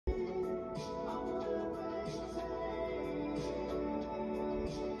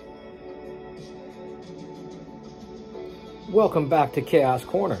Welcome back to Chaos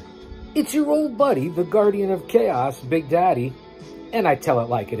Corner. It's your old buddy, the Guardian of Chaos, Big Daddy, and I tell it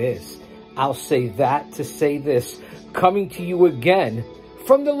like it is. I'll say that to say this, coming to you again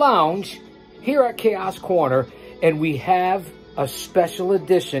from the lounge here at Chaos Corner, and we have a special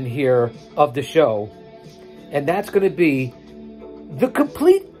edition here of the show, and that's going to be The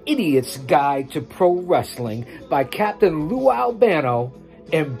Complete Idiot's Guide to Pro Wrestling by Captain Lou Albano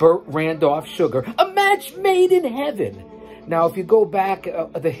and Burt Randolph Sugar, a match made in heaven. Now, if you go back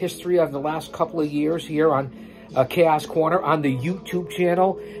the history of the last couple of years here on Chaos Corner on the YouTube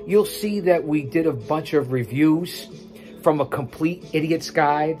channel, you'll see that we did a bunch of reviews from A Complete Idiot's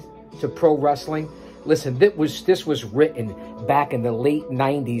Guide to Pro Wrestling. Listen, this was written back in the late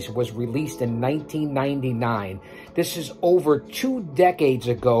 90s, was released in 1999. This is over 2 decades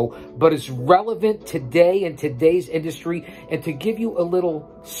ago, but it's relevant today in today's industry. And to give you a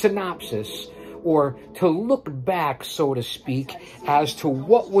little synopsis, or to look back, so to speak, as to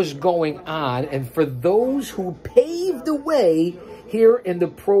what was going on, and for those who paved the way here in the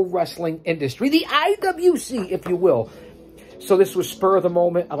pro wrestling industry, the IWC, if you will. So this was spur of the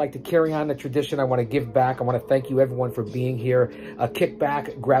moment. I like to carry on the tradition. I want to give back. I want to thank you, everyone, for being here. Kick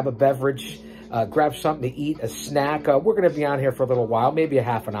back, grab a beverage, grab something to eat, a snack. We're going to be on here for a little while, maybe a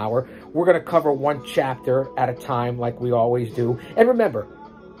half an hour. We're going to cover one chapter at a time like we always do. And remember,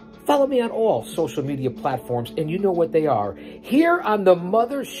 follow me on all social media platforms, and you know what they are. Here on the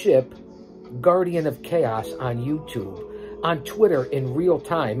mothership, Guardian of Chaos on YouTube. On Twitter in real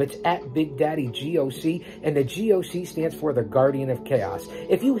time, it's at Big Daddy GOC, and the GOC stands for the Guardian of Chaos.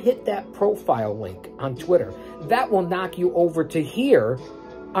 If you hit that profile link on Twitter, that will knock you over to here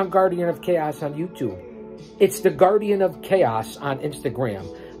on Guardian of Chaos on YouTube. It's the Guardian of Chaos on Instagram.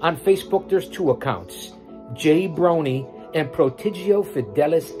 On Facebook, there's 2 accounts, Jay Brony and Prodigio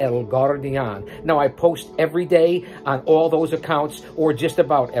Fidelis El Guardian. Now, I post every day on all those accounts, or just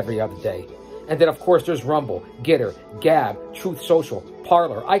about every other day. And then, of course, there's Rumble, Gitter, Gab, Truth Social,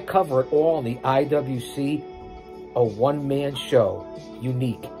 Parler. I cover it all in the IWC, a one-man show,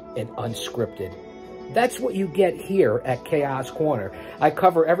 unique and unscripted. That's what you get here at Chaos Corner. I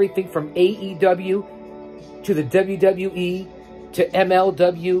cover everything from AEW to the WWE, to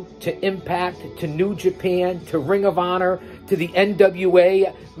MLW, to Impact, to New Japan, to Ring of Honor, to the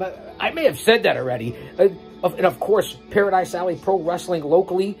NWA. I may have said that already. And of course, Paradise Alley Pro Wrestling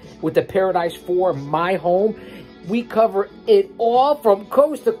locally with the Paradise 4, my home. We cover it all from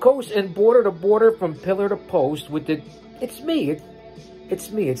coast to coast and border to border, from pillar to post with the... It's me.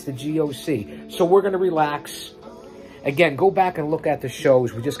 It's me. It's the GOC. So we're going to relax. Again, go back and look at the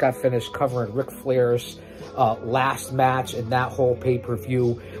shows. We just got finished covering Ric Flair's last match and that whole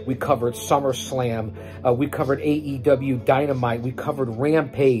pay-per-view. We covered SummerSlam. We covered AEW Dynamite. We covered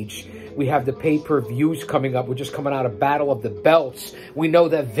Rampage. We have the pay-per-views coming up. We're just coming out of Battle of the Belts. We know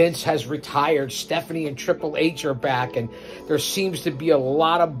that Vince has retired. Stephanie and Triple H are back. And there seems to be a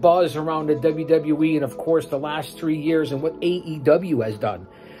lot of buzz around the WWE. And, of course, the last 3 years and what AEW has done.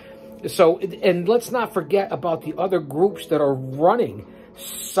 So, and let's not forget about the other groups that are running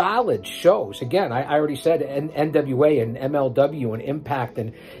solid shows. Again, I already said NWA and MLW and Impact.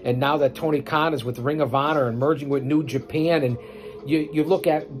 And now that Tony Khan is with Ring of Honor and merging with New Japan, and you look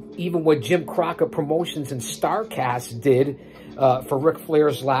at even what Jim Crockett Promotions and StarCast did for Ric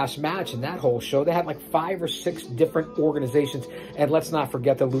Flair's last match and that whole show. They had like 5 or 6 different organizations. And let's not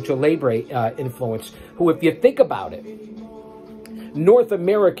forget the Lucha Libre influence, who, if you think about it, North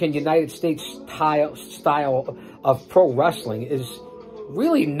American United States style of pro wrestling is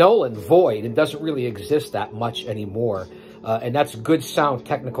really null and void and doesn't really exist that much anymore. And that's good, sound,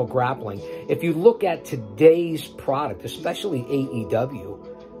 technical grappling. If you look at today's product, especially AEW,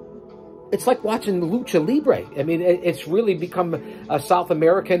 it's like watching Lucha Libre. I mean, it's really become a South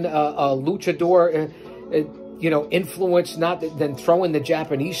American luchador, influence, not than throwing the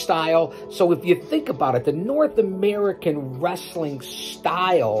Japanese style. So if you think about it, the North American wrestling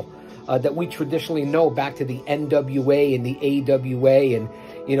style that we traditionally know, back to the NWA and the AWA, and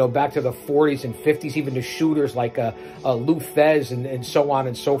back to the 40s and 50s, even the shooters like Lou Thez and so on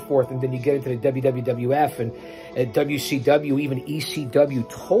and so forth. And then you get into the WWF and WCW, even ECW,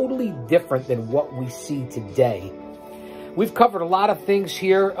 totally different than what we see today. We've covered a lot of things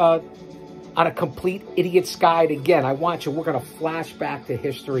here on A Complete Idiot's Guide. Again, we're going to flash back to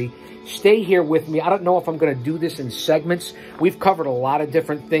history. Stay here with me. I don't know if I'm going to do this in segments. We've covered a lot of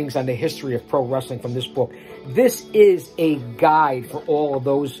different things on the history of pro wrestling from this book. This is a guide for all of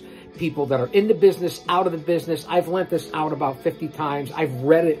those people that are in the business, out of the business. I've lent this out about 50 times. I've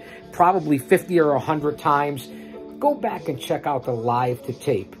read it probably 50 or 100 times. Go back and check out the live to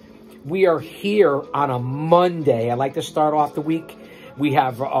tape. We are here on a Monday. I like to start off the week. We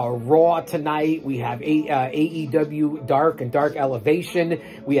have Raw tonight. We have AEW Dark and Dark Elevation.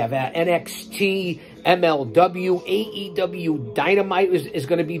 We have NXT, MLW, AEW Dynamite is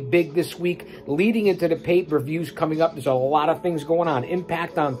going to be big this week. Leading into the pay-per-views coming up, there's a lot of things going on.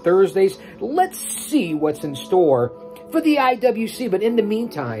 Impact on Thursdays. Let's see what's in store for the IWC. But in the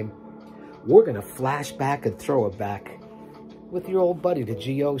meantime, we're going to flash back and throw it back with your old buddy, the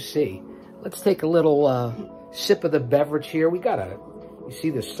GOC. Let's take a little sip of the beverage here. You see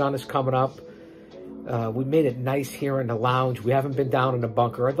the sun is coming up. We made it nice here in the lounge. We haven't been down in the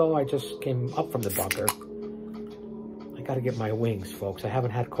bunker, although I just came up from the bunker. I got to get my wings, folks. I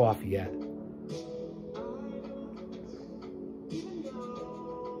haven't had coffee yet.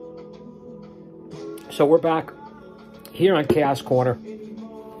 So we're back here on Chaos Corner.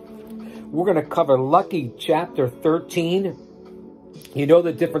 We're going to cover Lucky Chapter 13. You know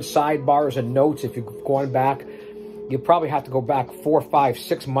the different sidebars and notes. If you've gone back, you probably have to go back 4, 5,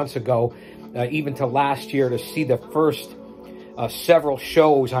 6 months ago, even to last year, to see the first several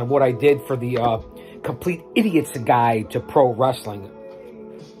shows on what I did for the Complete Idiot's Guide to Pro Wrestling.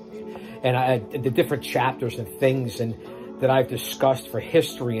 And the different chapters and things that I've discussed for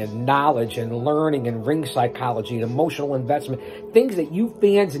history and knowledge and learning and ring psychology and emotional investment. Things that you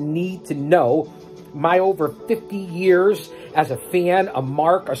fans need to know. My over 50 years as a fan, a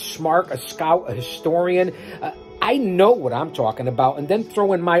mark, a smart, a scout, a historian. I know what I'm talking about. And then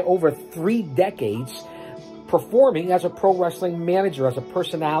throw in my over 3 decades performing as a pro wrestling manager, as a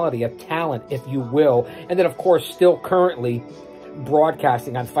personality, a talent, if you will. And then, of course, still currently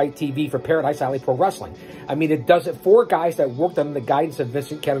broadcasting on Fight TV for Paradise Alley Pro Wrestling. I mean, it does it for guys that worked under the guidance of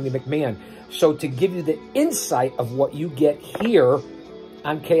Vincent Kennedy McMahon. So to give you the insight of what you get here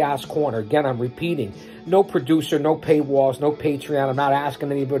on Chaos Corner. Again, I'm repeating, no producer, no paywalls, no Patreon. I'm not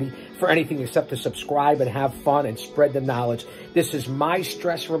asking anybody for anything except to subscribe and have fun and spread the knowledge. This is my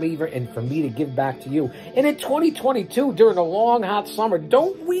stress reliever and for me to give back to you. And in 2022, during a long, hot summer,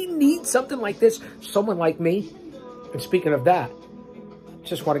 don't we need something like this? Someone like me? And speaking of that,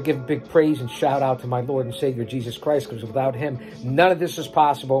 just want to give big praise and shout out to my Lord and Savior, Jesus Christ, because without him, none of this is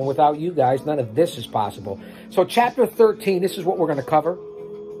possible. And without you guys, none of this is possible. So chapter 13, this is what we're going to cover.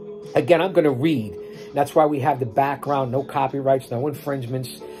 Again, I'm going to read. That's why we have the background, no copyrights, no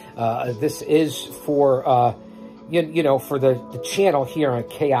infringements. This is for, you know, for the channel here on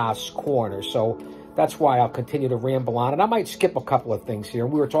Chaos Corner. So that's why I'll continue to ramble on. And I might skip a couple of things here.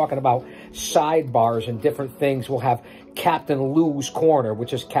 We were talking about sidebars and different things. We'll have Captain Lou's Corner,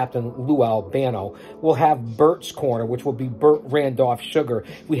 which is Captain Lou Albano. We'll have Bert's Corner, which will be Bert Randolph Sugar.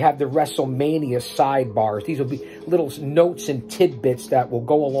 We have the WrestleMania sidebars. These will be little notes and tidbits that will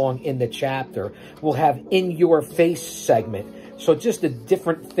go along in the chapter. We'll have In Your Face segment. So just the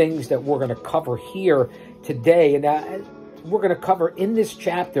different things that we're going to cover here today. And we're going to cover in this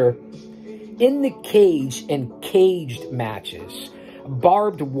chapter, in the cage and caged matches,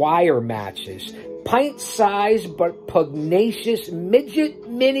 barbed wire matches, pint-sized but pugnacious midget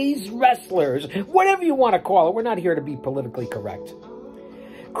minis wrestlers, whatever you want to call it. We're not here to be politically correct.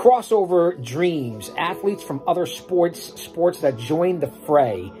 Crossover dreams, athletes from other sports that join the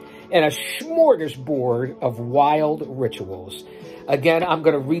fray, and a smorgasbord of wild rituals. Again, I'm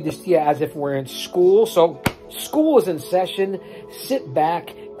going to read this to you as if we're in school. So school is in session. Sit back,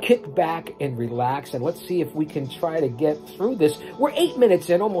 kick back, and relax. And let's see if we can try to get through this. We're 8 minutes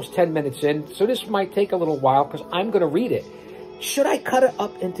in, almost 10 minutes in. So this might take a little while because I'm going to read it. Should I cut it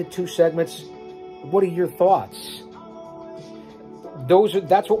up into 2 segments? What are your thoughts?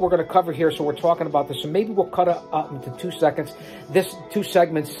 That's what we're going to cover here. So we're talking about this. So maybe we'll cut it up into 2 seconds. 2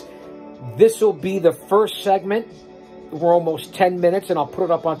 segments. This will be the first segment. We're almost 10 minutes, and I'll put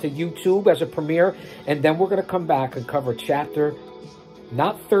it up onto YouTube as a premiere. And then we're going to come back and cover chapter,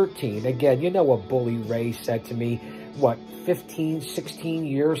 not 13. Again, you know what Bully Ray said to me, what, 15, 16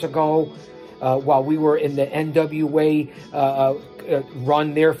 years ago, while we were in the NWA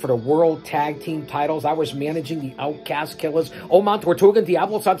run there for the World Tag Team titles. I was managing the Outcast Killers, Oman Tortuga and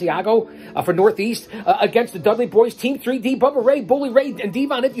Diablo Santiago for Northeast against the Dudley Boys, Team 3D, Bubba Ray, Bully Ray, and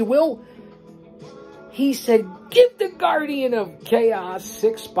Devon, if you will. He said, give the Guardian of Chaos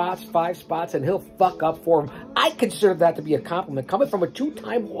 6 spots, 5 spots, and he'll fuck up for him. I consider that to be a compliment. Coming from a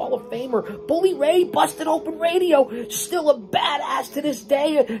 2-time Hall of Famer, Bully Ray, Busted Open Radio, still a badass to this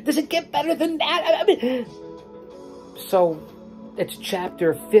day. Does it get better than that? I mean, so, it's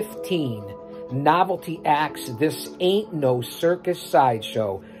chapter 15. Novelty acts. This ain't no circus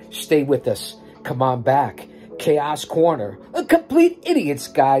sideshow. Stay with us. Come on back. Chaos Corner, a complete idiot's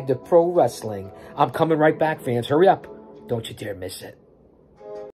guide to pro wrestling. I'm coming right back, fans. Hurry up. Don't you dare miss it.